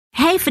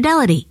Hey,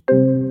 Fidelity.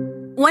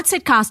 What's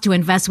it cost to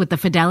invest with the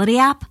Fidelity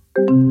app?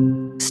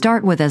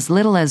 Start with as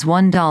little as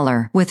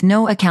 $1 with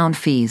no account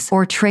fees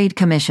or trade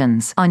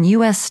commissions on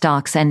U.S.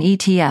 stocks and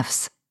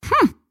ETFs.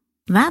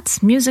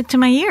 That's music to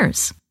my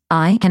ears.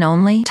 I can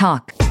only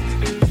talk.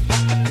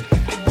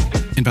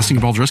 Investing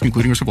involves risk,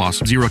 including risk of loss.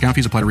 Zero account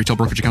fees apply to retail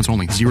brokerage accounts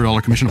only.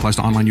 $0 commission applies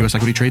to online U.S.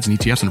 equity trades and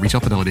ETFs and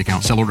retail Fidelity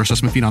account. Sell order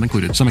assessment fee not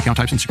included. Some account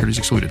types and securities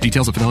excluded.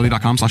 Details at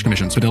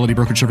fidelity.com/commissions. Fidelity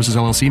Brokerage Services,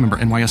 LLC, member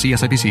NYSE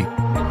SIPC.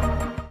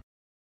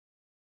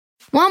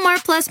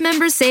 Walmart Plus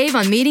members save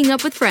on meeting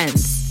up with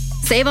friends.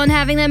 Save on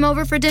having them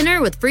over for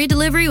dinner with free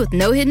delivery with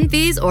no hidden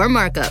fees or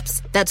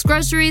markups. That's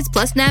groceries,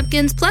 plus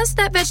napkins, plus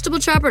that vegetable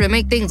chopper to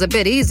make things a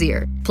bit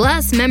easier.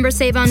 Plus, members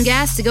save on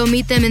gas to go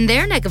meet them in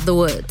their neck of the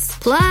woods.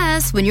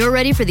 Plus, when you're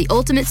ready for the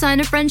ultimate sign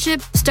of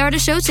friendship, start a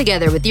show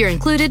together with your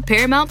included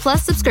Paramount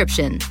Plus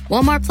subscription.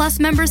 Walmart Plus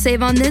members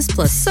save on this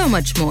plus so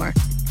much more.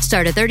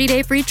 Start a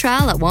 30-day free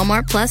trial at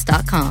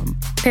walmartplus.com.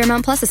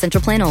 Paramount Plus Essential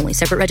Plan only.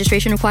 Separate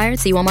registration required.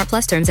 See Walmart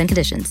Plus terms and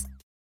conditions.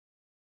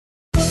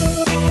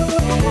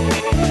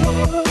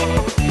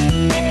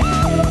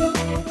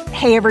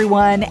 Hey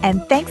everyone,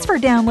 and thanks for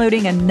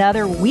downloading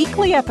another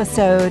weekly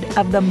episode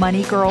of the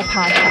Money Girl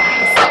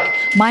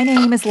Podcast. My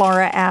name is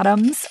Laura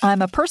Adams.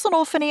 I'm a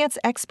personal finance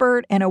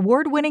expert and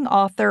award-winning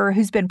author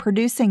who's been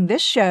producing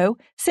this show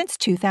since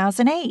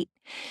 2008.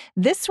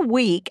 This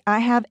week, I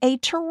have a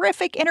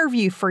terrific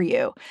interview for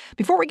you.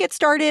 Before we get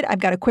started, I've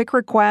got a quick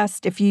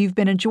request. If you've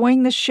been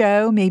enjoying the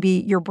show,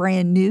 maybe you're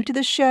brand new to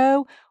the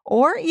show,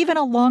 or even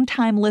a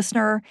longtime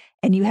listener,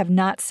 and you have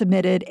not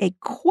submitted a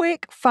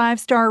quick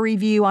 5-star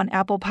review on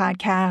Apple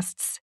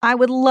Podcasts, I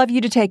would love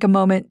you to take a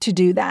moment to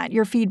do that.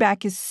 Your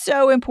feedback is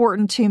so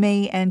important to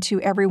me and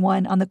to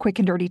everyone on the Quick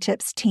and Dirty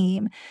Tips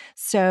team.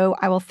 So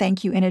I will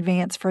thank you in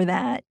advance for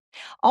that.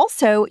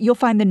 Also, you'll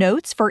find the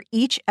notes for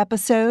each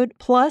episode,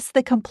 plus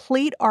the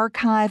complete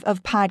archive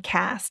of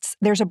podcasts.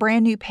 There's a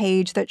brand new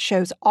page that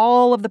shows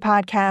all of the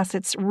podcasts.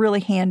 It's really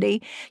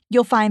handy.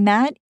 You'll find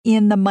that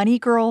in the Money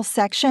Girl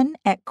section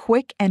at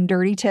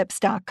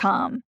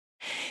quickanddirtytips.com.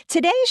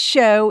 Today's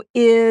show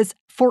is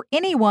for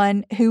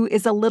anyone who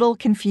is a little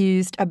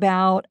confused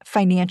about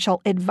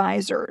financial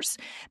advisors.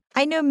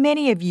 I know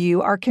many of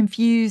you are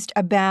confused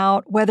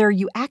about whether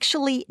you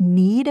actually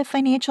need a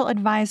financial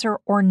advisor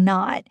or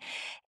not.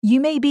 You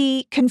may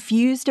be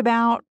confused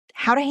about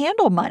how to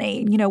handle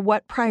money,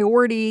 what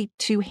priority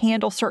to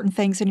handle certain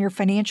things in your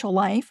financial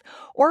life,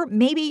 or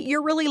maybe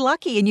you're really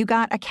lucky and you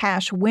got a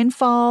cash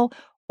windfall,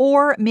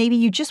 or maybe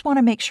you just want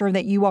to make sure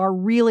that you are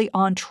really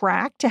on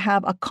track to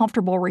have a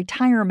comfortable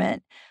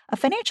retirement. A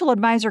financial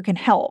advisor can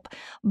help.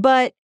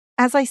 But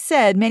as I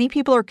said, many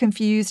people are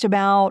confused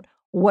about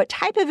what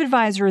type of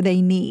advisor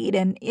they need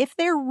and if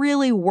they're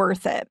really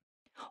worth it.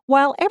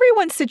 While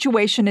everyone's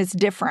situation is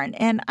different,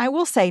 and I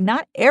will say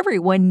not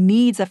everyone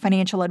needs a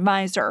financial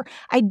advisor,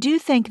 I do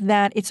think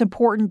that it's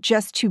important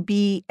just to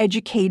be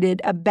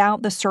educated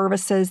about the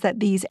services that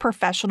these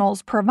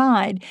professionals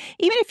provide.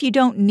 Even if you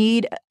don't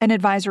need an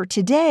advisor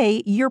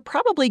today, you're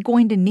probably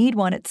going to need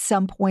one at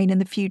some point in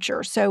the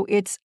future. So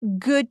it's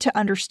good to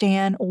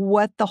understand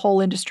what the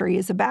whole industry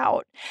is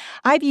about.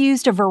 I've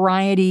used a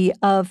variety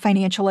of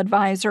financial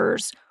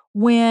advisors.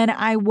 When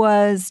I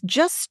was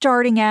just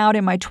starting out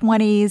in my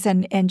 20s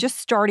and just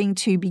starting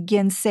to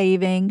begin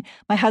saving,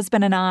 my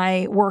husband and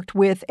I worked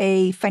with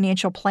a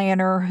financial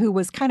planner who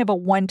was kind of a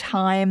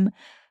one-time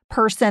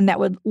person that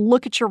would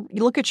look at your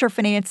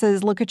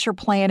finances, look at your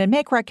plan, and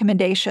make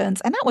recommendations.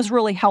 And that was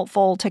really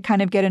helpful to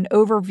kind of get an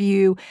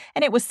overview.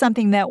 And it was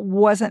something that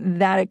wasn't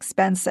that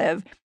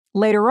expensive.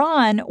 Later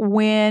on,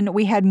 when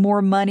we had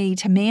more money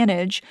to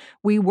manage,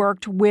 we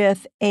worked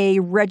with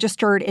a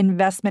registered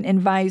investment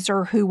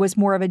advisor who was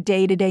more of a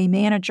day-to-day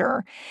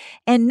manager.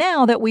 And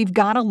now that we've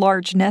got a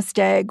large nest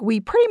egg, we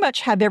pretty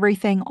much have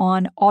everything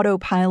on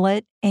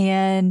autopilot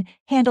and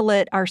handle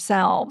it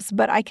ourselves.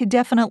 But I could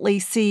definitely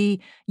see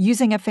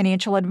using a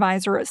financial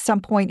advisor at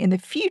some point in the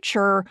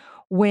future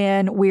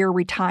when we're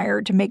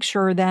retired to make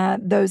sure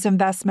that those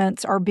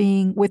investments are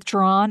being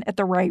withdrawn at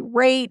the right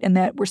rate and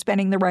that we're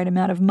spending the right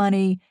amount of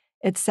money,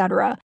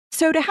 etc.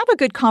 So to have a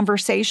good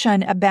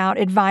conversation about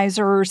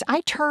advisors,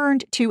 I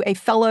turned to a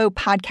fellow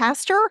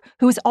podcaster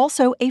who is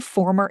also a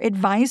former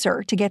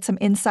advisor to get some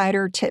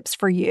insider tips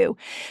for you.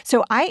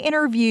 So I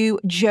interview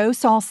Joe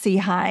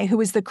Saul-Sehy,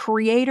 who is the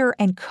creator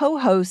and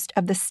co-host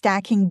of the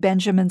Stacking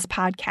Benjamins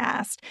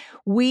podcast.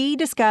 We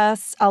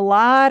discuss a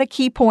lot of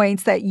key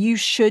points that you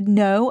should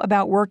know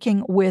about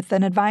working with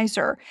an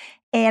advisor.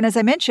 And as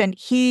I mentioned,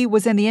 he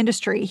was in the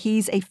industry.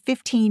 He's a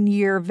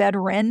 15-year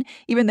veteran,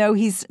 even though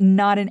he's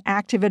not an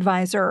active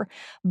advisor.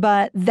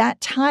 But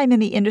that time in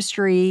the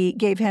industry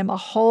gave him a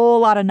whole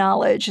lot of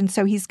knowledge. And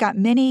so he's got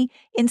many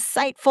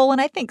insightful and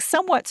I think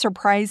somewhat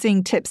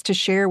surprising tips to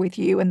share with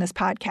you in this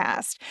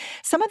podcast.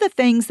 Some of the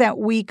things that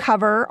we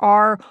cover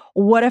are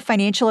what a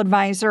financial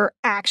advisor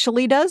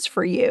actually does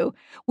for you.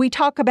 We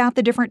talk about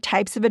the different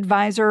types of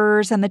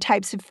advisors and the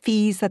types of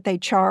fees that they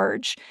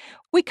charge.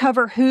 We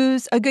cover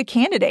who's a good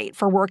candidate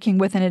for working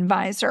with an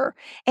advisor.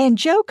 And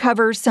Joe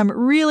covers some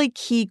really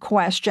key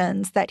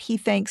questions that he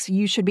thinks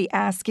you should be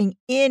asking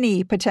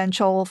any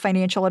potential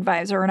financial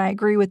advisor, and I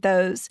agree with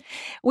those.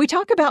 We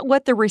talk about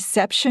what the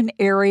reception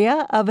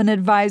area of an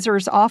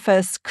advisor's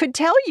office could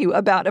tell you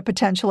about a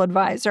potential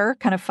advisor,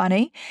 kind of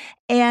funny,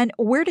 and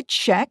where to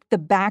check the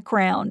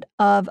background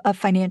of a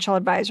financial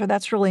advisor.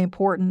 That's really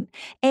important.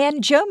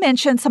 And Joe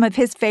mentioned some of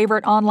his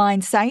favorite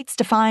online sites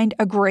to find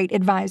a great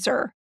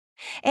advisor.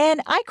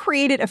 And I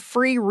created a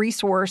free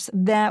resource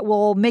that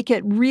will make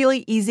it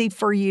really easy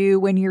for you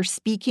when you're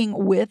speaking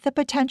with a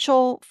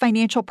potential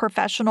financial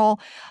professional.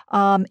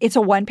 It's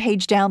a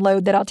one-page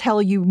download that I'll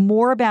tell you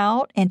more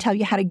about and tell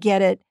you how to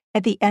get it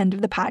at the end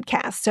of the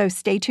podcast. So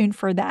stay tuned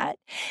for that.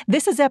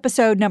 This is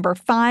episode number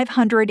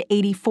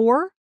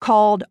 584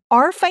 called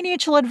Are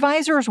Financial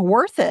Advisors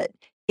Worth It?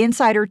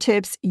 Insider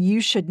Tips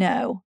You Should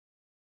Know.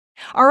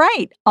 All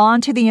right,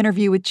 on to the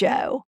interview with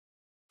Joe.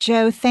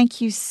 Joe,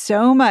 thank you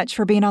so much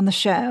for being on the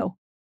show.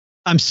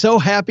 I'm so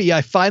happy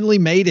I finally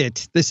made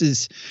it. This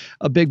is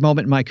a big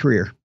moment in my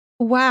career.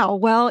 Wow.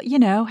 Well,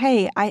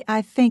 hey,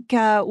 I think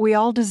we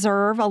all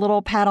deserve a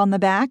little pat on the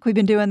back. We've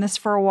been doing this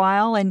for a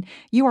while, and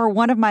you are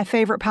one of my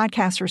favorite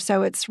podcasters,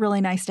 so it's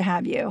really nice to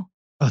have you.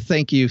 Oh,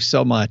 thank you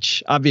so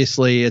much.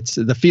 Obviously, it's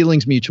the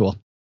feeling's mutual.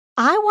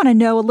 I want to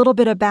know a little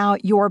bit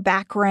about your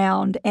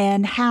background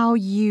and how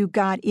you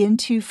got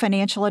into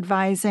financial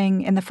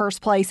advising in the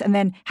first place, and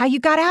then how you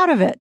got out of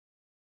it.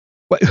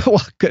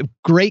 Well,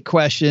 great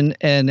question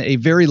and a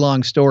very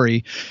long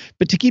story.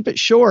 But to keep it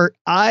short,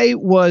 I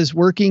was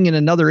working in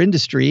another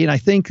industry, and I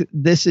think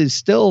this is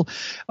still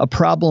a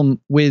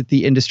problem with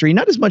the industry.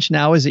 Not as much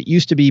now as it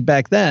used to be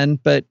back then,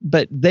 but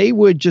they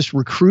would just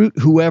recruit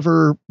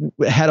whoever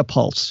had a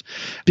pulse.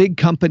 Big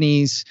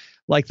companies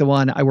like the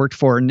one I worked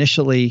for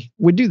initially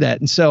would do that.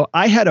 And so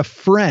I had a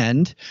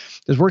friend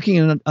that was working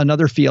in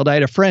another field. I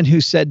had a friend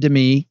who said to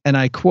me, and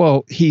I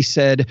quote, he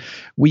said,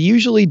 "We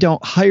usually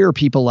don't hire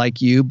people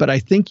like you, but I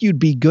think you'd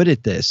be good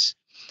at this."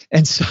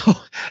 And so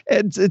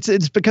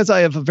it's because I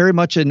have very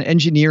much an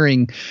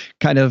engineering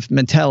kind of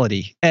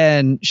mentality.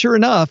 And sure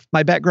enough,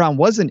 my background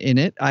wasn't in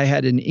it. I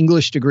had an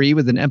English degree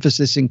with an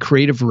emphasis in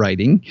creative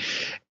writing.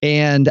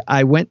 And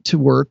I went to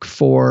work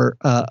for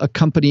a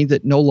company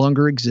that no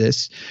longer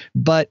exists.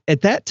 But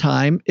at that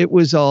time, it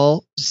was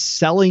all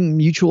selling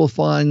mutual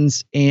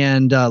funds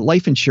and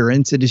life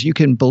insurance. And as you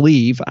can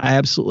believe, I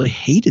absolutely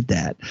hated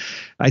that.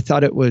 I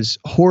thought it was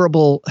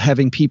horrible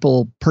having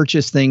people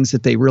purchase things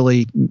that they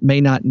really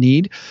may not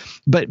need.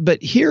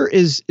 But here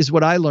is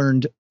what I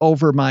learned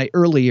over my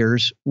early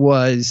years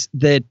was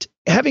that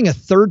having a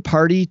third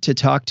party to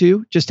talk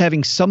to, just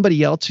having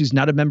somebody else who's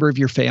not a member of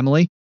your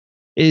family,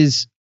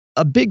 is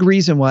a big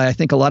reason why I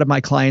think a lot of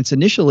my clients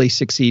initially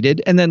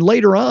succeeded. And then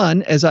later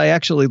on, as I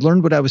actually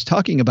learned what I was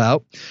talking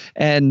about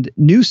and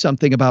knew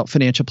something about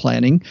financial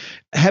planning,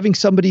 having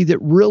somebody that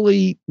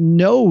really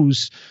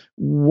knows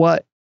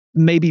what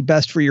may be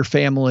best for your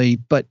family,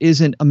 but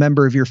isn't a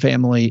member of your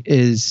family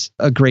is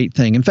a great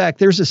thing. In fact,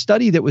 there's a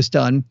study that was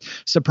done,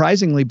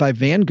 surprisingly, by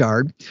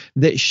Vanguard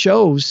that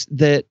shows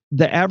that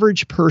the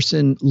average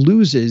person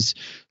loses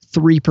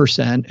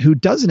 3% who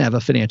doesn't have a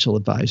financial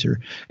advisor.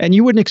 And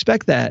you wouldn't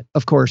expect that,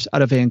 of course,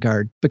 out of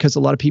Vanguard, because a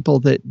lot of people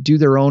that do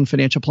their own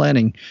financial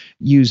planning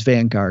use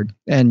Vanguard.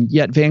 And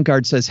yet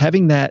Vanguard says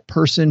having that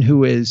person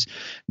who is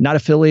not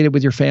affiliated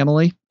with your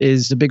family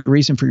is a big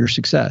reason for your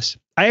success.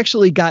 I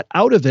actually got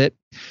out of it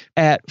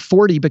at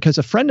 40 because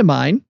a friend of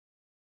mine,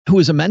 who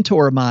was a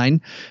mentor of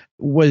mine,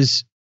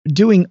 was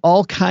doing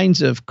all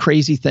kinds of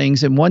crazy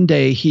things. And one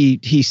day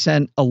he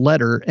sent a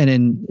letter, and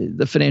in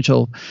the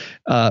financial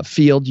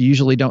field, you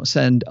usually don't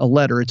send a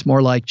letter. It's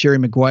more like Jerry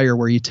Maguire,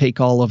 where you take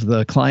all of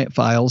the client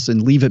files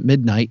and leave at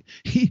midnight.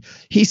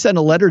 He sent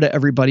a letter to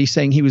everybody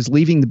saying he was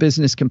leaving the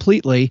business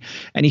completely.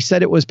 And he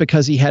said it was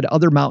because he had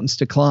other mountains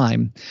to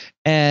climb.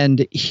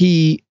 And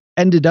he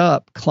ended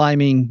up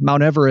climbing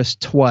Mount Everest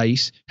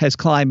twice, has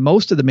climbed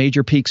most of the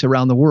major peaks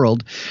around the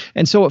world.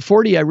 And so at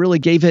 40, I really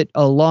gave it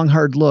a long,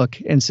 hard look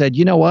and said,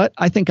 you know what?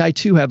 I think I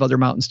too have other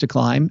mountains to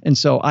climb. And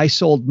so I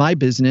sold my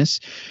business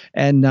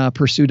and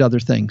pursued other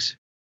things.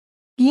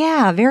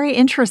 Yeah, very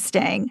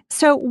interesting.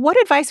 So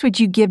what advice would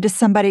you give to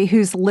somebody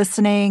who's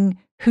listening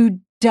who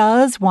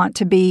does want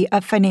to be a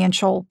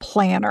financial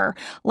planner?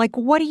 Like,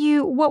 what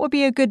would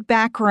be a good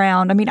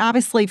background? I mean,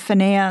 obviously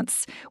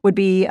finance would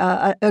be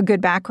a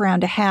good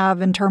background to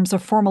have in terms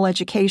of formal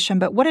education,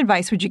 but what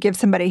advice would you give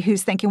somebody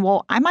who's thinking,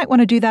 well, I might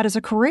want to do that as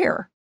a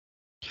career?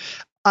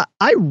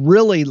 I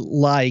really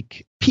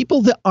like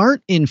people that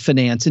aren't in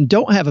finance and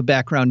don't have a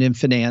background in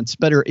finance,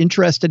 but are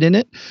interested in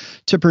it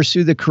to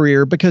pursue the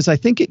career, because I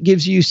think it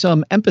gives you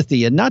some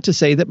empathy. And not to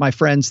say that my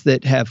friends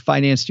that have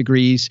finance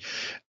degrees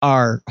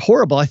are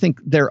horrible. I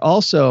think they're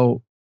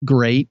also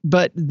great,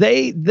 but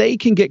they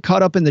can get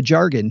caught up in the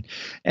jargon.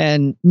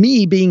 And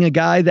me being a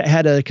guy that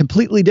had a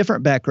completely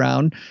different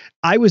background,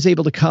 I was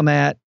able to come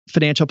at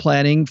financial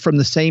planning from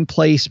the same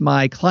place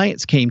my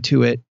clients came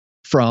to it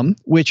from,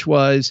 which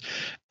was,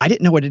 I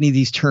didn't know what any of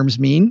these terms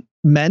mean.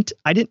 meant.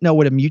 I didn't know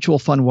what a mutual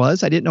fund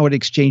was. I didn't know what an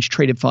exchange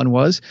traded fund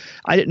was.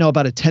 I didn't know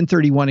about a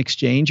 1031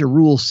 exchange or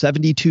Rule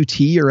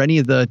 72T or any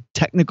of the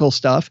technical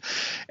stuff.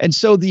 And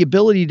so the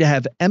ability to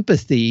have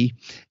empathy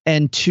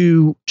and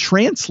to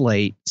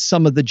translate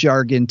some of the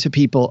jargon to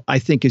people, I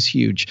think, is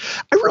huge.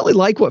 I really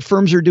like what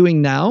firms are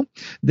doing now.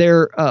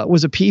 There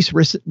was a piece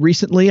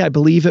recently, I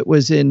believe it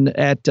was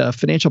at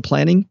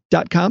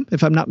financialplanning.com,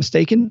 if I'm not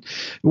mistaken,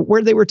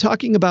 where they were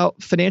talking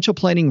about financial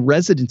planning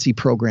residency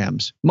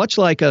programs, much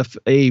like a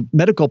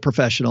medical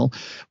professional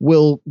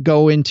will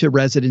go into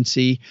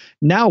residency,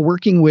 now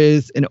working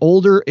with an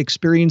older,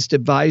 experienced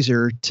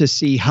advisor to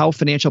see how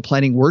financial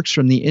planning works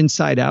from the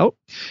inside out,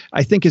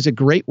 I think is a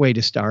great way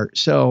to start.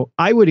 So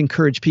I would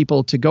encourage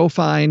people to go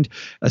find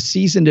a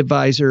seasoned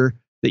advisor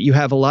that you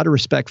have a lot of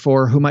respect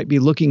for, who might be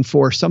looking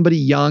for somebody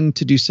young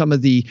to do some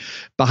of the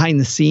behind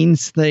the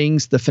scenes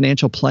things, the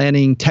financial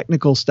planning,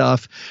 technical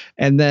stuff,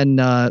 and then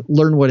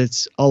learn what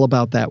it's all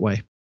about that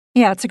way.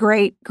 Yeah, it's a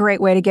great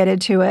way to get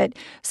into it.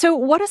 So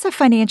what does a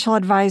financial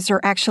advisor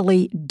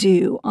actually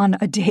do on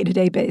a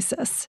day-to-day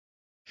basis?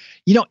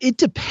 It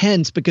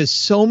depends, because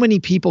so many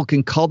people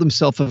can call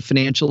themselves a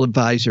financial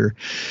advisor,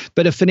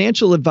 but a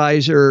financial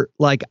advisor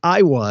like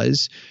I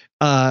was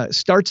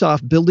starts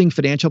off building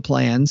financial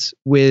plans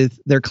with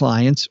their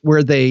clients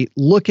where they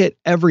look at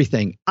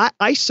everything.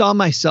 I saw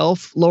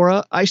myself,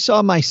 Laura,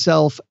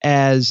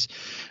 as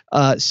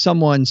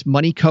someone's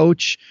money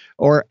coach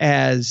or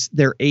as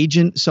their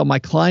agent. So my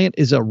client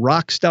is a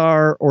rock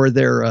star or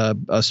they're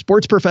a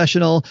sports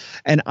professional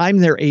and I'm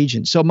their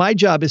agent. So my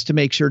job is to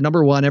make sure,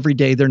 number one, every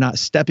day they're not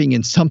stepping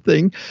in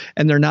something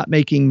and they're not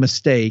making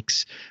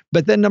mistakes.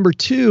 But then number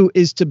two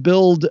is to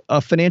build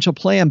a financial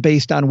plan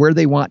based on where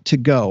they want to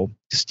go.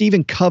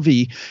 Stephen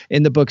Covey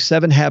in the book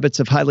 7 Habits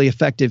of Highly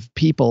Effective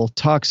People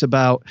talks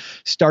about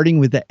starting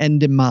with the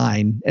end in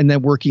mind and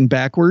then working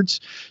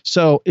backwards.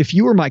 So if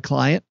you were my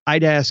client,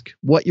 I'd ask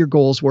what your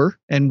goals were,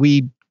 and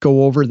we'd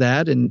go over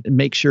that and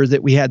make sure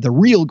that we had the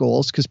real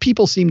goals, because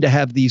people seem to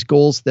have these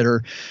goals that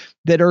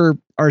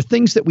are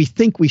things that we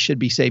think we should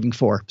be saving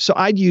for. So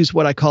I'd use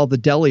what I call the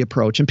deli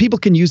approach, and people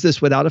can use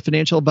this without a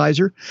financial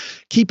advisor.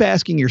 Keep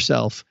asking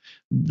yourself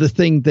the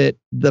thing that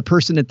the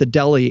person at the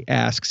deli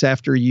asks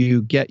after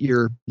you get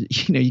your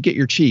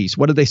cheese.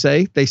 What do they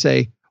say? They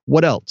say,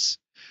 what else?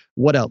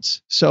 What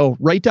else? So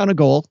write down a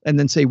goal and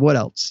then say, what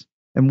else?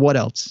 And what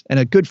else? And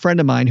a good friend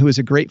of mine who is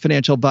a great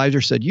financial advisor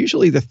said,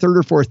 usually the third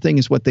or fourth thing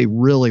is what they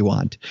really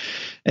want.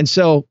 And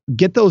so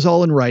get those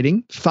all in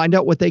writing, find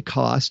out what they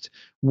cost,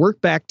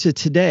 work back to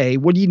today.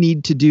 What do you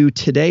need to do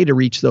today to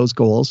reach those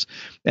goals?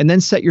 And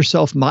then set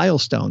yourself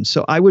milestones.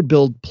 So I would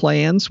build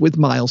plans with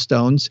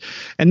milestones,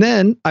 and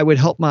then I would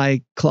help my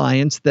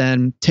clients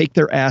then take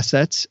their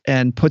assets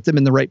and put them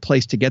in the right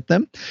place to get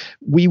them.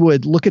 We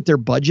would look at their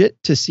budget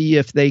to see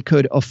if they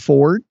could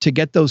afford to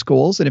get those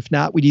goals. And if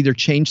not, we'd either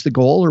change the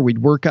goal or we'd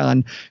work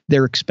on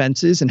their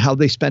expenses and how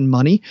they spend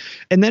money.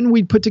 And then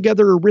we'd put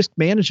together a risk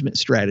management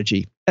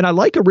strategy. And I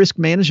like a risk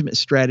management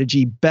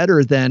strategy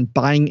better than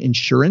buying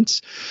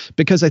insurance,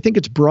 because I think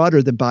it's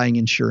broader than buying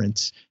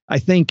insurance. I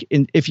think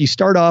if you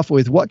start off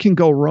with what can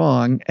go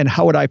wrong and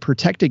how would I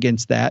protect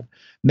against that,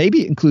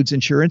 maybe it includes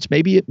insurance,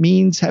 maybe it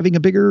means having a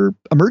bigger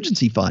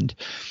emergency fund.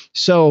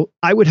 So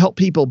I would help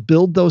people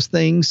build those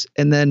things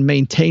and then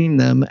maintain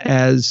them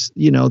as,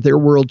 their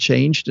world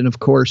changed. And of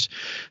course,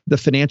 the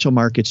financial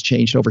markets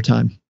changed over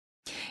time.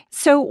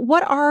 So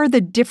what are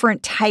the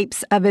different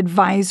types of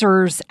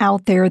advisors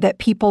out there that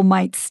people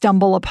might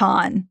stumble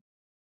upon?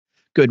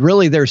 Good.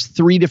 Really, there's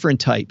 3 different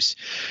types.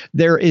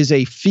 There is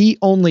a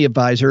fee-only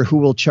advisor who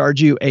will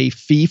charge you a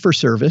fee for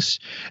service.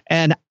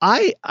 And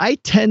I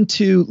tend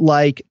to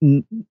like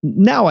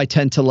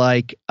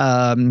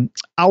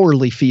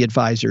hourly fee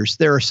advisors.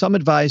 There are some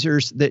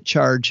advisors that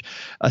charge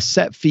a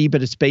set fee,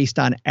 but it's based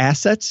on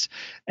assets.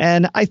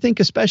 And I think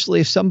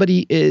especially if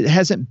somebody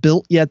hasn't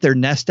built yet their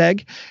nest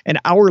egg, an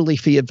hourly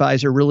fee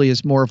advisor really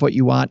is more of what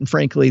you want. And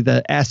frankly,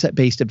 the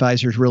asset-based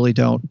advisors really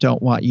don't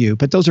want you.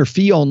 But those are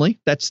fee only.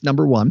 That's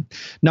number one.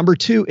 Number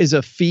 2 is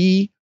a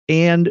fee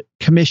and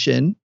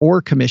commission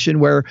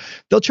where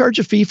they'll charge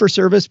a fee for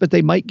service, but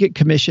they might get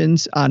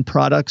commissions on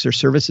products or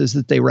services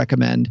that they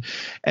recommend.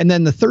 And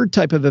then the third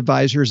type of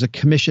advisor is a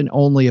commission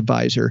only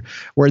advisor,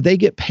 where they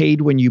get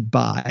paid when you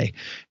buy.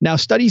 Now,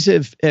 studies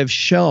have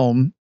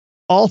shown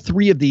all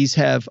 3 of these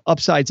have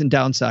upsides and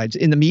downsides.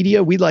 In the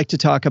media, we like to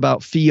talk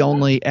about fee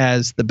only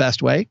as the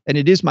best way, and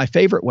it is my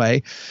favorite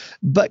way.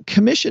 But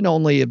commission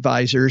only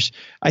advisors,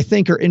 I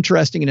think, are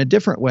interesting in a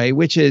different way,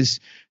 which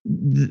is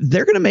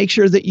they're going to make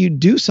sure that you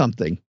do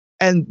something.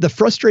 And the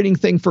frustrating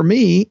thing for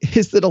me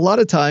is that a lot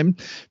of time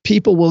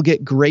people will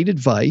get great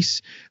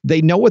advice.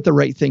 They know what the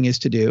right thing is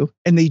to do,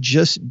 and they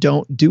just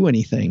don't do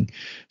anything.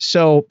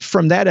 So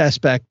from that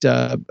aspect,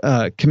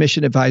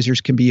 commission advisors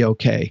can be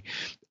okay.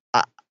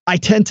 I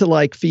tend to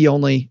like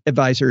fee-only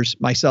advisors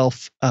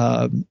myself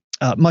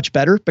much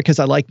better, because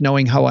I like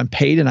knowing how I'm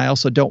paid, and I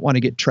also don't want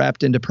to get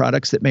trapped into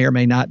products that may or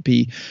may not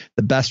be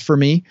the best for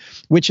me,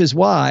 which is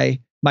why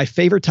My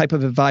favorite type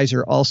of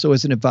advisor also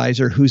is an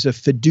advisor who's a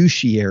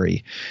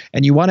fiduciary.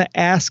 And you want to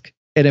ask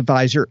an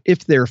advisor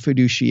if they're a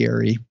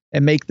fiduciary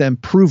and make them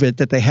prove it,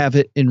 that they have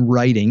it in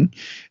writing.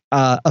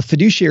 A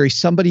fiduciary,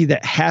 somebody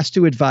that has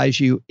to advise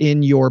you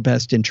in your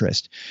best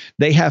interest.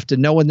 They have to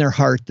know in their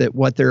heart that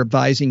what they're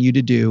advising you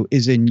to do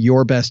is in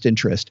your best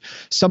interest.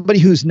 Somebody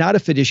who's not a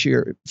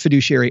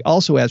fiduciary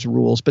also has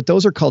rules, but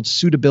those are called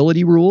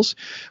suitability rules,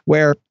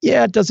 where,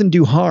 yeah, it doesn't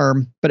do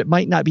harm, but it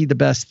might not be the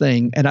best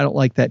thing. And I don't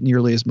like that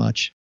nearly as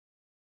much.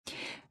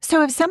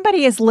 So if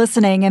somebody is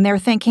listening and they're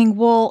thinking,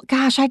 well,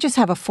 gosh, I just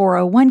have a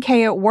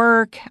 401k at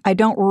work, I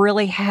don't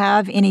really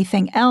have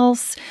anything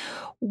else,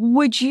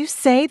 would you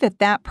say that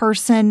that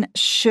person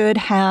should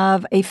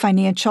have a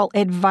financial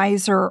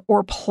advisor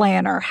or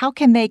planner? How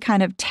can they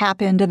kind of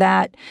tap into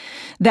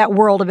that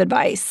world of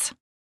advice?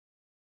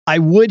 I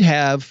would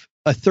have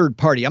a third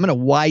party. I'm going to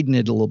widen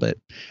it a little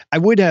bit. I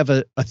would have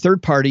a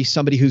third party,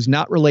 somebody who's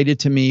not related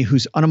to me,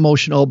 who's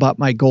unemotional about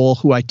my goal,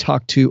 who I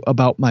talk to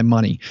about my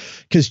money.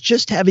 Because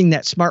just having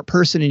that smart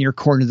person in your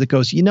corner that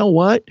goes, you know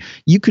what,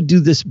 you could do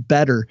this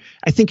better,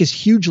 I think is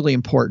hugely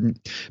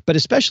important. But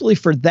especially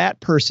for that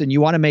person,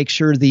 you want to make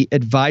sure the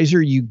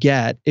advisor you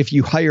get, if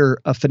you hire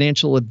a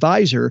financial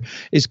advisor,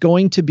 is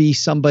going to be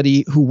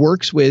somebody who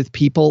works with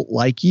people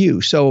like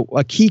you. So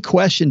a key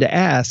question to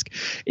ask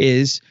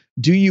is,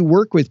 do you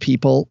work with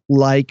people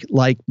like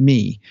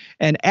me?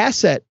 And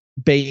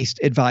asset-based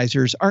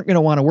advisors aren't going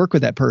to want to work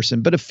with that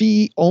person. But a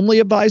fee-only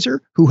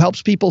advisor who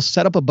helps people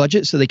set up a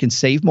budget so they can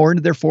save more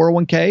into their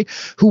 401k,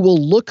 who will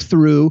look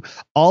through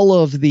all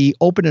of the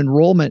open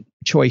enrollment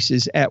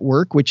choices at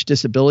work, which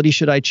disability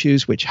should I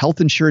choose, which health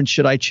insurance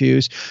should I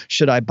choose,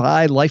 should I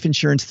buy life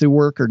insurance through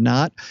work or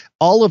not?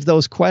 All of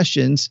those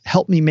questions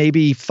help me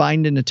maybe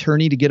find an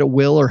attorney to get a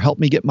will, or help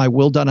me get my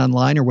will done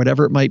online, or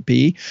whatever it might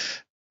be.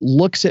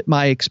 Looks at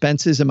my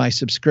expenses and my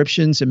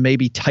subscriptions and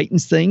maybe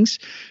tightens things.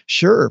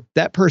 Sure,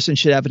 that person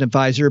should have an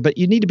advisor, but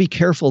you need to be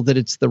careful that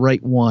it's the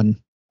right one.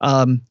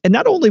 And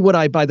not only would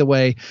I, by the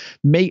way,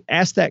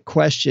 ask that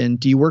question,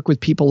 do you work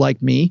with people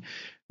like me?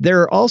 There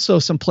are also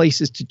some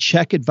places to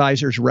check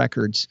advisors'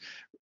 records.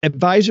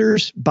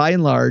 Advisors, by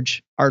and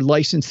large, are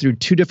licensed through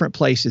two different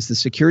places, the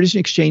Securities and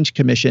Exchange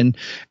Commission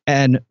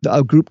and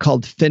a group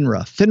called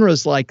FINRA. FINRA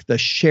is like the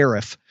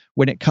sheriff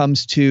when it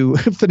comes to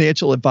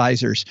financial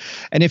advisors.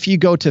 And if you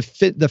go to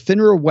the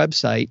FINRA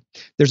website,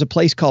 there's a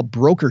place called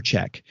Broker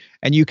Check,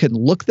 and you can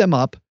look them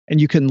up and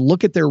you can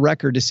look at their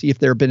record to see if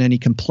there have been any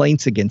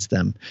complaints against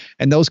them.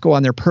 And those go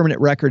on their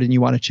permanent record, and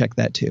you want to check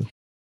that too.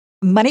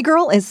 Money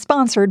Girl is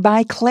sponsored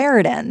by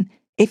Claritin.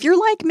 If you're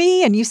like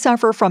me and you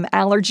suffer from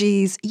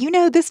allergies, you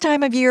know this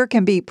time of year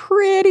can be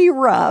pretty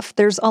rough.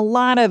 There's a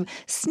lot of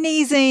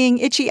sneezing,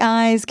 itchy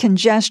eyes,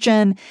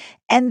 congestion,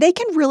 and they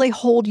can really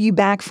hold you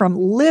back from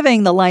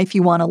living the life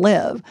you want to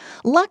live.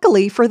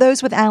 Luckily, for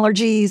those with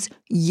allergies,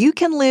 you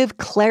can live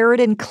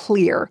Claritin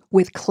Clear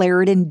with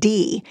Claritin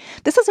D.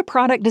 This is a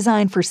product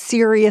designed for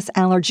serious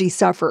allergy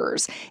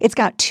sufferers. It's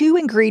got 2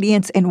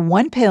 ingredients in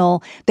one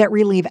pill that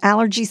relieve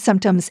allergy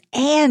symptoms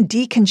and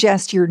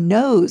decongest your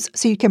nose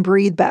so you can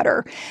breathe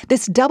better.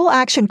 This double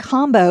action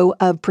combo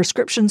of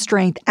prescription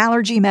strength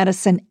allergy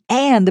medicine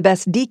and the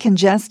best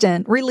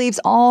decongestant relieves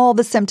all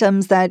the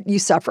symptoms that you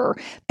suffer.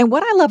 And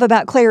what I love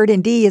about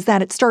Claritin D is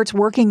that it starts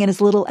working in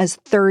as little as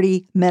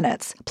 30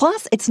 minutes.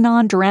 Plus, it's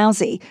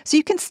non-drowsy, so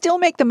you can still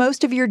make the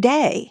most of your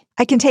day.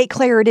 I can take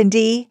Claritin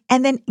D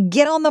and then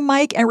get on the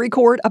mic and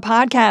record a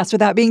podcast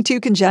without being too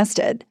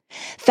congested.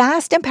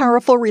 Fast and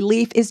powerful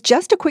relief is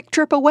just a quick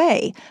trip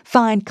away.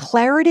 Find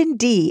Claritin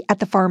D at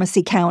the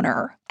pharmacy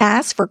counter.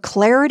 Ask for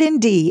Claritin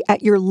D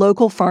at your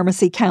local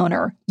pharmacy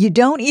counter. You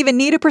don't even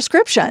need a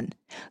prescription.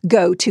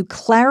 Go to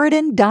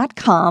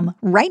Claritin.com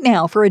right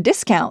now for a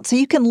discount so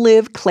you can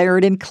live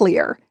Claritin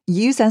Clear.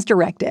 Use as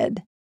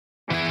directed.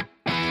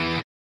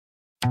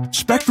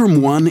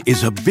 Spectrum One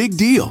is a big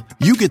deal.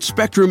 You get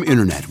Spectrum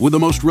Internet with the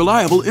most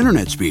reliable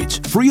internet speeds,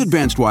 free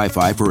advanced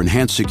Wi-Fi for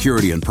enhanced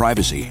security and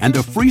privacy, and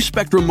a free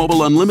Spectrum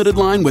Mobile Unlimited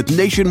line with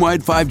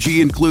nationwide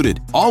 5G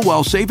included, all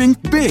while saving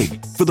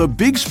big. For the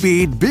big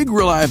speed, big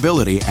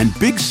reliability, and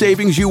big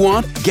savings you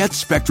want, get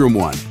Spectrum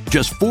One.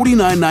 Just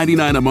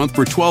 $49.99 a month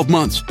for 12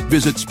 months.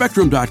 Visit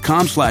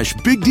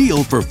spectrum.com/big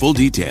deal for full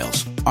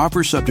details.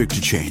 Offer subject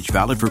to change.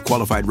 Valid for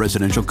qualified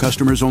residential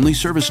customers only.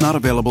 Service not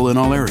available in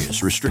all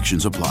areas.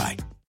 Restrictions apply.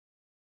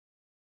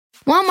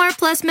 Walmart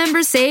Plus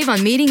members save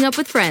on meeting up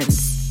with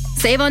friends.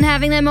 Save on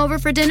having them over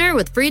for dinner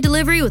with free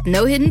delivery with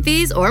no hidden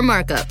fees or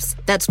markups.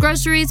 That's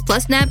groceries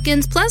plus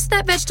napkins plus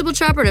that vegetable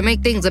chopper to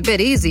make things a bit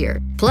easier.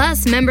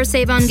 Plus, members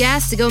save on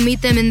gas to go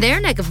meet them in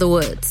their neck of the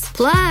woods.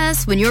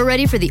 Plus, when you're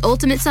ready for the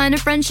ultimate sign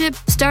of friendship,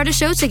 start a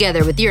show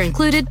together with your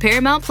included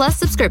Paramount Plus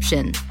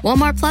subscription.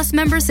 Walmart Plus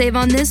members save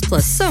on this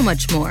plus so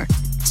much more.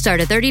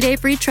 Start a 30-day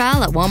free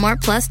trial at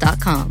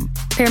walmartplus.com.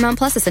 Paramount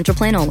Plus Essential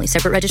Plan only.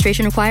 Separate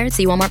registration required.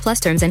 See Walmart Plus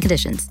terms and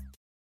conditions.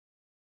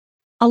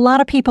 A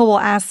lot of people will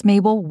ask me,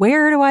 well,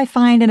 where do I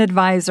find an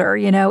advisor?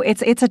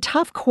 It's a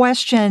tough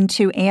question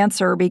to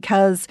answer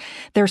because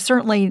there's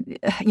certainly,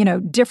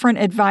 different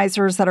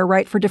advisors that are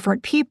right for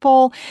different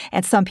people.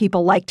 And some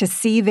people like to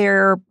see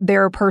their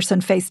person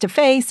face to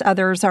face.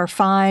 Others are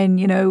fine,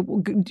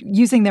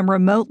 using them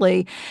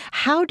remotely.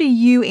 How do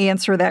you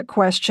answer that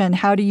question?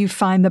 How do you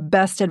find the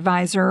best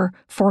advisor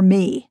for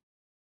me?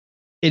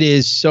 It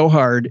is so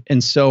hard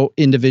and so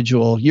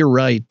individual. You're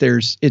right.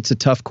 It's a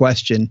tough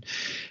question.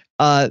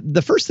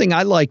 The first thing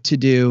I like to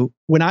do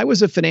when I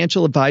was a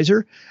financial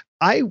advisor,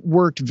 I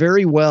worked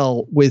very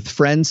well with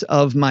friends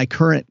of my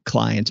current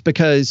clients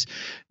because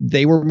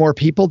they were more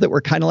people that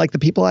were kind of like the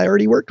people I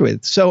already worked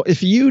with. So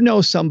if you know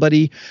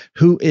somebody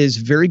who is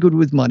very good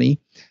with money,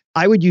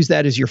 I would use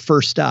that as your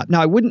first stop.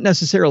 Now, I wouldn't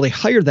necessarily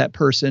hire that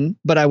person,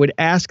 but I would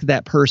ask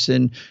that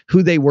person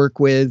who they work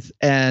with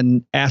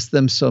and ask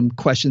them some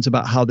questions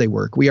about how they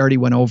work. We already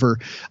went over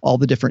all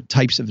the different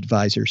types of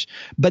advisors.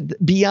 But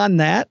beyond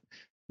that,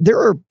 there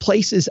are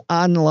places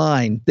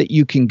online that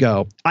you can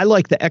go. I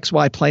like the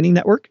XY Planning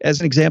Network,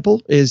 as an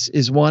example,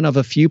 is one of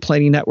a few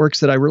planning networks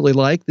that I really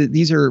like.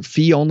 These are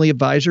fee-only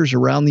advisors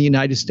around the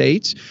United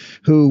States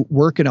who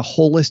work in a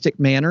holistic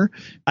manner.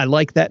 I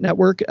like that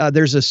network.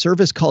 There's a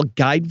service called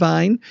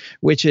Guidevine,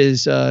 which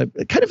is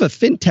kind of a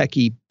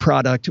fintechy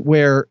product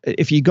where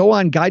if you go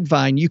on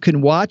Guidevine, you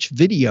can watch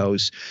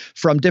videos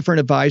from different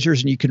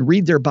advisors and you can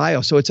read their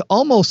bio. So it's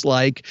almost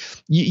like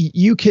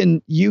you can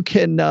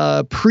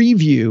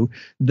preview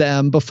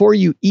them before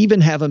you even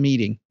have a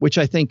meeting, which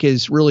I think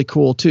is really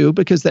cool too,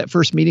 because that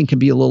first meeting can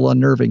be a little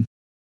unnerving.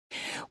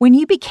 When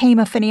you became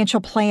a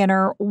financial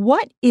planner,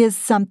 what is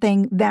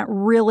something that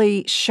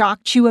really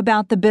shocked you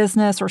about the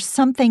business or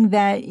something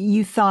that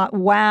you thought,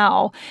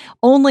 wow,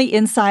 only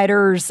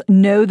insiders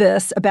know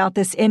this about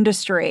this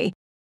industry?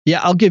 Yeah,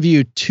 I'll give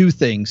you two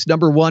things.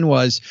 Number one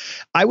was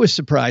I was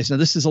surprised. Now,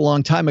 this is a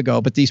long time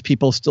ago, but these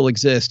people still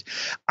exist.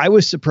 I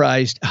was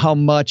surprised how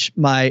much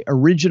my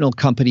original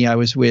company I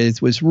was with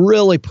was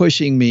really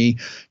pushing me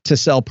to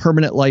sell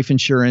permanent life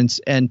insurance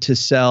and to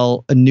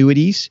sell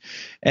annuities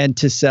and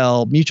to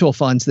sell mutual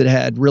funds that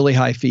had really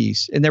high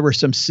fees. And there were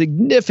some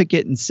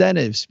significant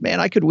incentives. Man,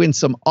 I could win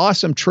some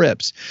awesome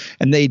trips.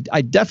 And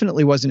I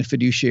definitely wasn't a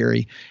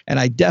fiduciary, and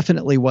I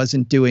definitely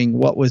wasn't doing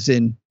what was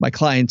in my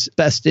client's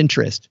best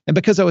interest. And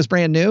because I was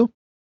brand new,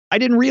 I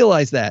didn't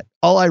realize that.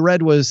 All I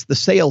read was the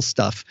sales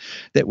stuff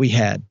that we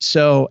had.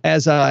 So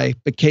as I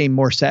became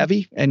more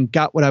savvy and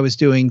got what I was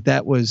doing,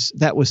 that was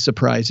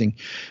surprising.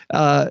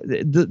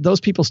 Those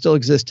people still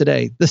exist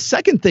today. The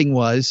second thing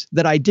was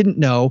that I didn't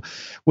know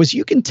was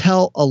you can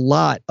tell a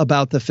lot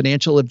about the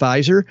financial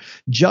advisor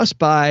just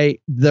by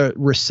the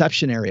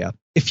reception area.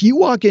 If you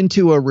walk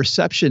into a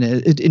reception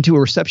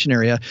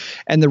area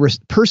and the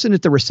person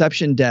at the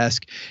reception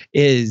desk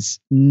is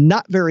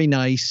not very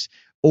nice,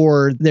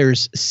 or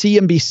there's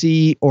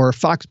CNBC or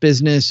Fox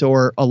Business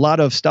or a lot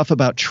of stuff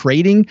about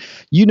trading,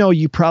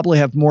 you probably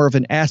have more of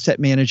an asset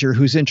manager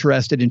who's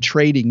interested in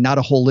trading, not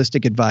a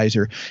holistic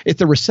advisor. If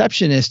the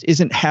receptionist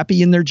isn't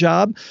happy in their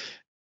job,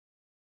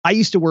 I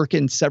used to work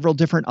in several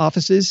different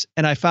offices,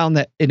 and I found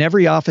that in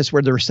every office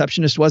where the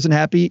receptionist wasn't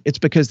happy, it's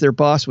because their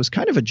boss was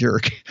kind of a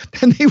jerk,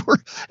 and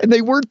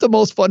they weren't the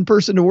most fun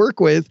person to work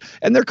with,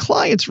 and their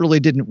clients really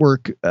didn't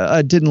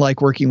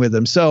like working with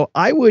them. So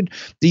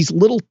these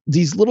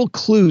little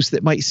clues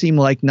that might seem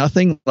like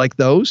nothing, like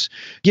those,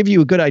 give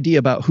you a good idea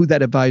about who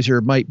that advisor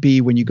might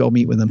be when you go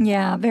meet with them.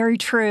 Yeah, very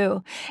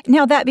true.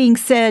 Now, that being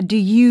said, do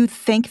you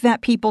think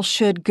that people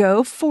should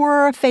go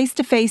for a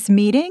face-to-face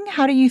meeting?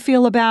 How do you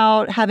feel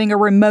about having a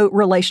remote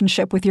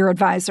relationship with your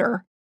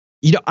advisor?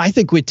 I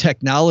think with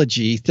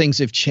technology, things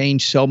have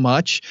changed so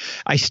much.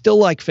 I still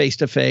like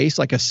face-to-face,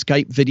 like a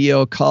Skype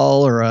video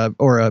call or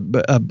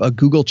a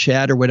Google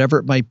chat or whatever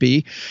it might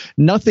be.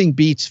 Nothing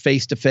beats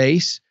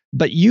face-to-face.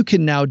 But you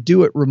can now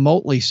do it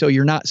remotely, so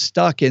you're not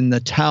stuck in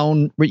the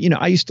town.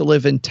 I used to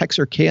live in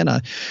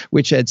Texarkana,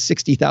 which had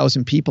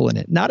 60,000 people in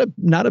it. Not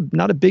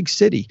a big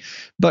city,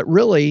 but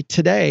really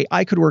today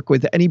I could work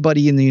with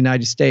anybody in the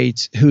United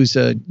States who's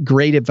a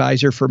great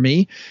advisor for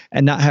me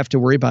and not have to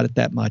worry about it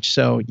that much.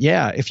 So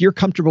yeah, if you're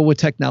comfortable with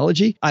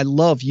technology, I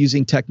love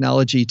using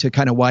technology to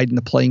kind of widen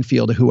the playing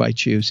field of who I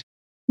choose.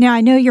 Now,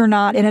 I know you're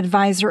not an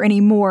advisor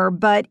anymore,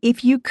 but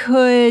if you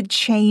could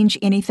change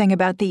anything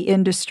about the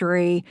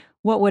industry,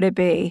 what would it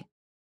be?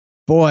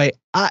 Boy,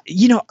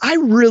 I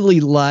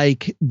really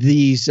like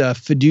these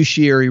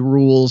fiduciary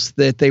rules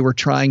that they were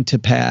trying to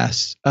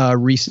pass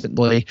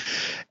recently.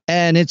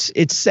 And it's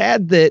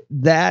sad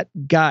that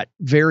got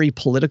very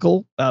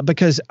political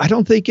because I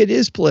don't think it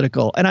is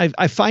political. And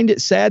I find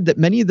it sad that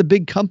many of the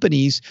big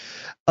companies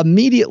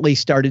immediately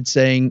started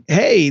saying,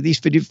 hey, these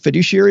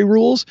fiduciary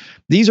rules,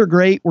 these are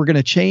great. We're going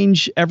to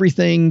change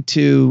everything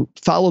to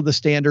follow the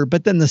standard.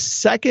 But then the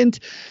second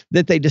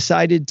that they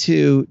decided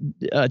to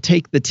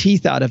take the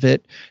teeth out of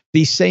it,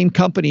 these same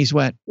companies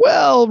went,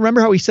 well, remember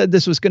how we said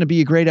this was going to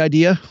be a great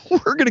idea?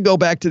 We're going to go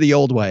back to the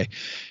old way.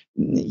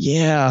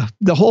 Yeah,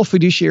 the whole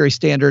fiduciary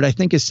standard, I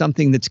think, is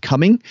something that's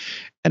coming,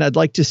 and I'd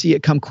like to see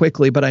it come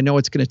quickly, but I know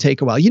it's going to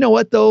take a while. You know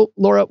what, though,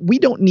 Laura? We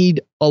don't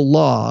need a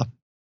law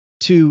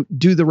to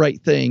do the right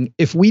thing.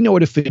 If we know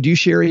what a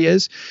fiduciary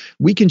is,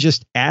 we can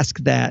just ask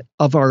that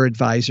of our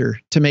advisor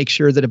to make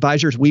sure that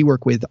advisors we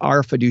work with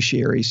are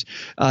fiduciaries.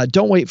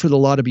 Don't wait for the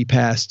law to be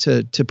passed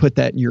to put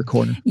that in your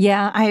corner.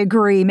 Yeah, I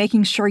agree.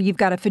 Making sure you've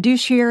got a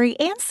fiduciary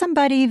and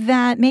somebody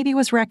that maybe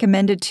was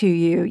recommended to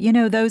you. You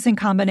know, those in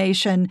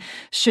combination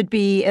should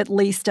be at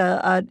least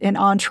an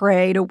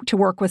entree to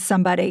work with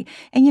somebody.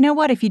 And you know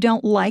what? If you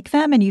don't like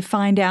them and you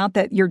find out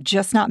that you're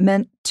just not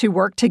meant to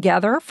work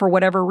together for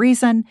whatever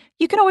reason,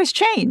 you can always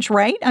change,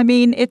 right? I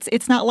mean,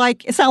 it's not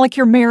like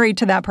you're married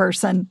to that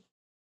person.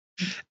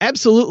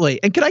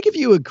 Absolutely. And can I give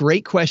you a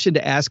great question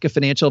to ask a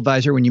financial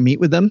advisor when you meet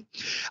with them?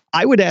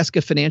 I would ask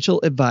a financial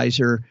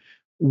advisor,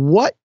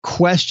 what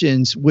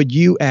questions would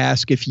you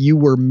ask if you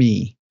were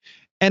me?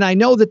 And I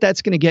know that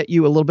that's going to get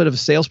you a little bit of a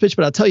sales pitch,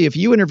 but I'll tell you, if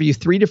you interview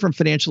 3 different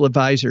financial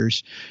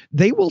advisors,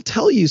 they will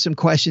tell you some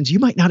questions you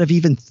might not have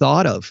even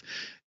thought of.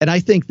 And I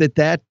think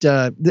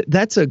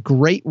that's a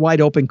great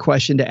wide open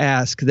question to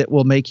ask that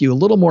will make you a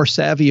little more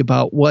savvy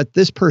about what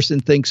this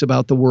person thinks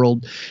about the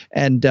world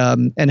and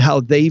how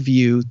they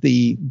view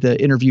the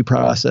interview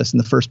process in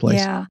the first place.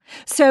 Yeah.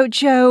 So,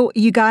 Joe,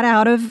 you got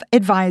out of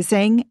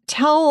advising.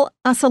 Tell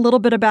us a little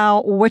bit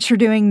about what you're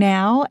doing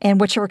now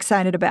and what you're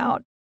excited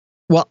about.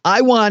 Well,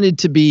 I wanted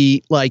to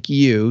be like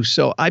you,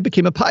 so I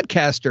became a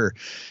podcaster.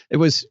 It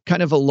was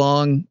kind of a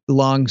long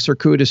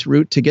circuitous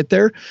route to get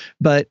there,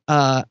 but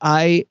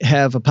I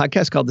have a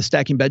podcast called The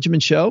Stacking Benjamin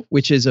Show,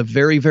 which is a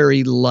very,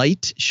 very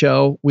light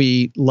show.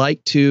 We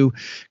like to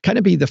kind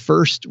of be the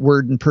first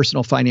word in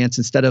personal finance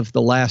instead of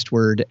the last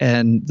word,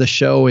 and the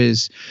show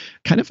is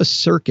kind of a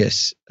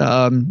circus.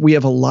 We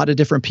have a lot of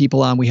different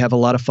people on. We have a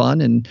lot of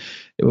fun, and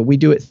we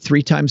do it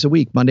 3 times a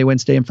week, Monday,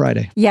 Wednesday, and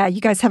Friday. Yeah,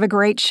 you guys have a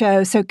great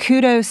show. So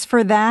kudos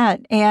for that.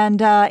 And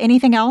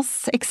anything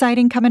else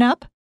exciting coming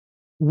up?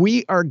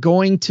 We are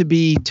going to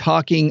be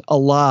talking a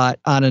lot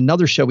on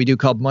another show we do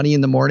called Money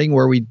in the Morning,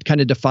 where we kind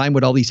of define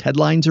what all these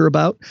headlines are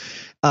about.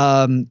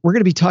 We're going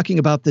to be talking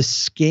about this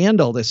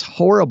scandal, this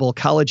horrible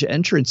college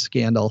entrance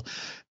scandal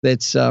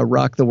that's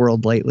rocked the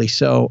world lately.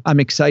 So I'm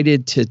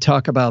excited to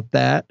talk about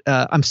that.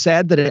 I'm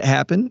sad that it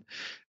happened.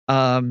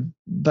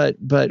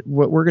 But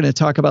we're going to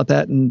talk about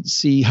that and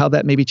see how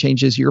that maybe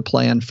changes your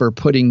plan for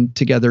putting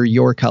together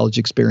your college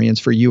experience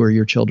for you or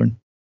your children.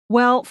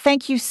 Well,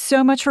 thank you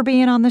so much for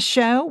being on the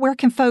show. Where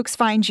can folks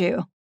find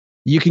you?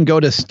 You can go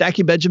to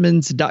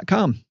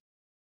stackingbenjamins.com.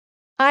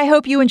 I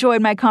hope you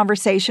enjoyed my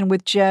conversation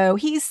with Joe.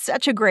 He's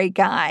such a great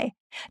guy.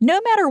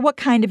 No matter what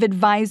kind of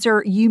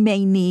advisor you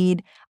may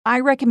need,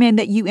 I recommend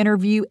that you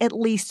interview at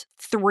least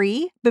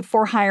 3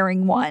 before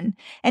hiring one.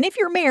 And if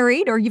you're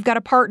married or you've got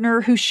a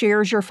partner who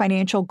shares your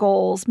financial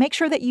goals, make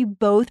sure that you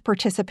both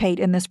participate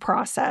in this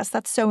process.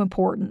 That's so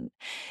important.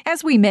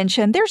 As we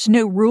mentioned, there's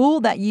no rule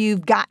that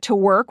you've got to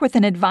work with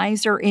an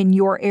advisor in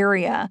your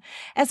area.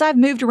 As I've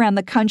moved around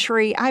the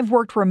country, I've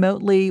worked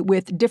remotely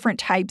with different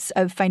types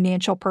of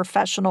financial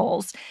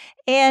professionals,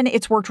 and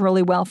it's worked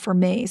really well for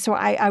me. So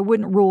I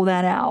wouldn't rule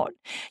that out.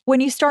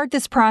 When you start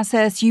this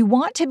process, you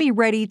want to be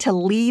ready to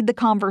lead the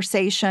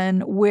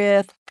conversation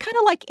with kind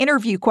of like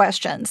interview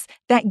questions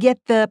that get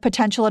the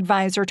potential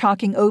advisor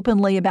talking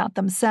openly about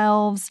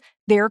themselves,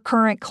 their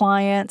current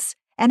clients,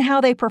 and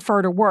how they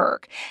prefer to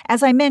work.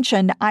 As I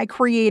mentioned, I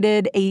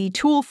created a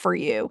tool for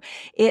you.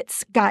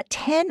 It's got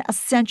 10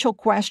 essential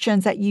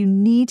questions that you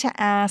need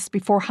to ask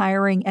before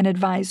hiring an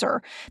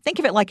advisor. Think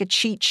of it like a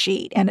cheat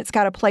sheet, and it's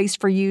got a place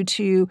for you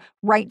to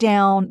write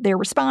down their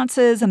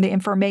responses and the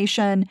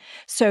information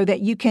so that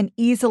you can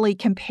easily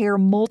compare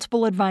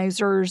multiple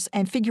advisors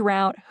and figure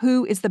out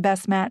who is the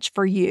best match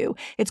for you.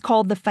 It's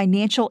called the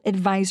Financial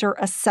Advisor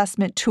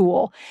Assessment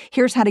Tool.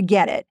 Here's how to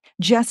get it.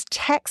 Just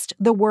text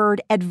the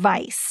word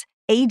advice,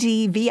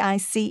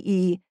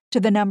 ADVICE, to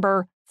the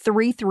number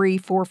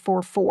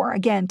 33444.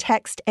 Again,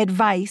 text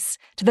advice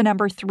to the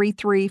number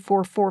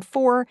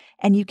 33444,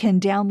 and you can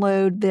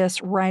download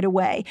this right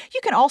away. You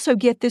can also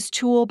get this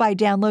tool by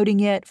downloading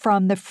it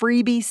from the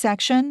freebie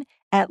section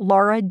at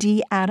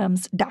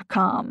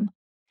lauradadams.com.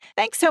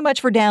 Thanks so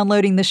much for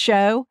downloading the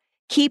show.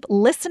 Keep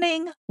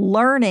listening,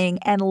 learning,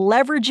 and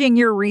leveraging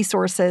your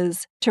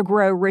resources to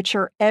grow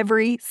richer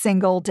every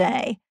single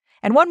day.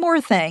 And one more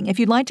thing, if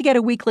you'd like to get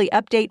a weekly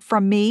update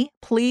from me,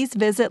 please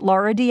visit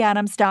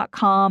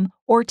lauradadams.com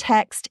or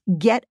text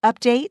GET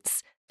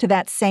UPDATES to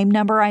that same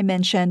number I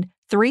mentioned,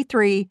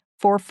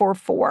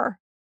 33444.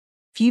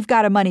 If you've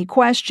got a money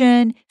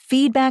question,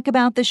 feedback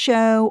about the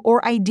show,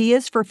 or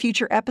ideas for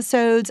future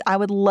episodes, I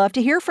would love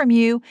to hear from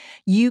you.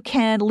 You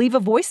can leave a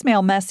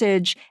voicemail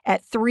message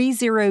at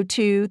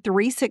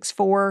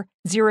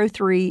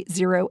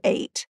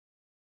 302-364-0308.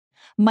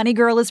 Money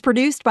Girl is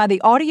produced by the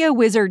audio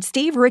wizard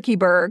Steve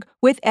Rickyberg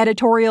with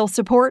editorial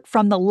support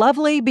from the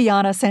lovely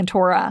Bianna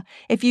Santora.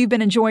 If you've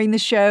been enjoying the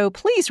show,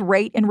 please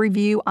rate and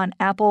review on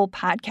Apple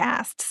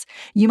Podcasts.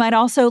 You might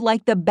also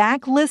like the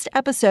backlist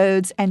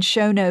episodes and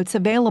show notes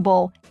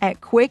available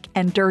at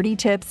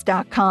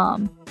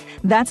quickanddirtytips.com.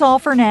 That's all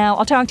for now.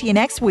 I'll talk to you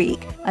next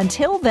week.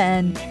 Until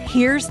then,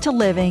 here's to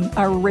living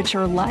a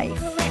richer life.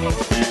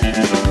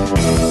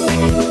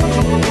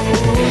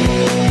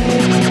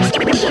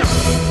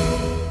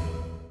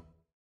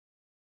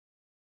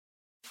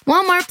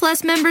 Walmart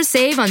Plus members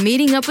save on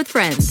meeting up with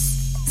friends.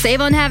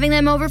 Save on having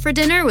them over for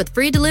dinner with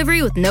free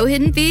delivery with no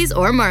hidden fees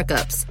or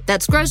markups.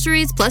 That's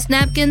groceries plus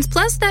napkins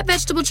plus that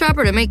vegetable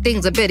chopper to make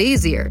things a bit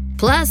easier.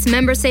 Plus,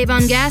 members save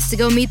on gas to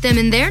go meet them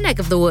in their neck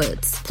of the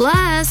woods.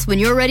 Plus, when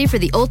you're ready for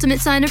the ultimate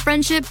sign of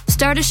friendship,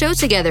 start a show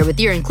together with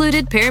your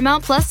included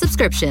Paramount Plus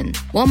subscription.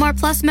 Walmart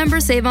Plus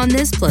members save on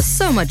this plus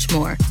so much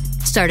more.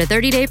 Start a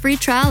 30-day free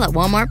trial at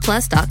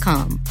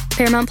walmartplus.com.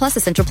 Paramount Plus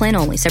Essential Plan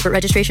only. Separate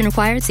registration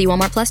required. See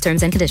Walmart Plus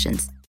terms and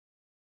conditions.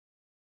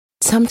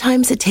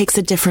 Sometimes it takes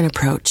a different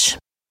approach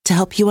to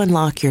help you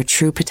unlock your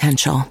true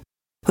potential.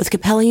 With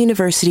Capella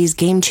University's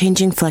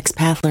game-changing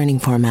FlexPath learning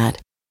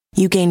format,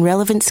 you gain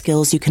relevant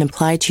skills you can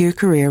apply to your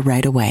career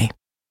right away.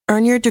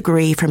 Earn your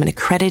degree from an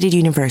accredited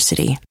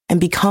university and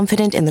be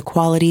confident in the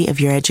quality of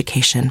your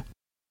education.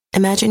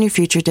 Imagine your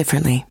future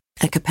differently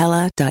at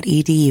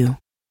capella.edu.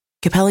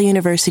 Capella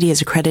University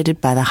is accredited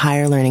by the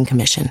Higher Learning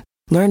Commission.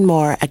 Learn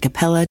more at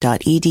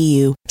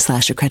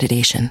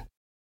capella.edu/accreditation.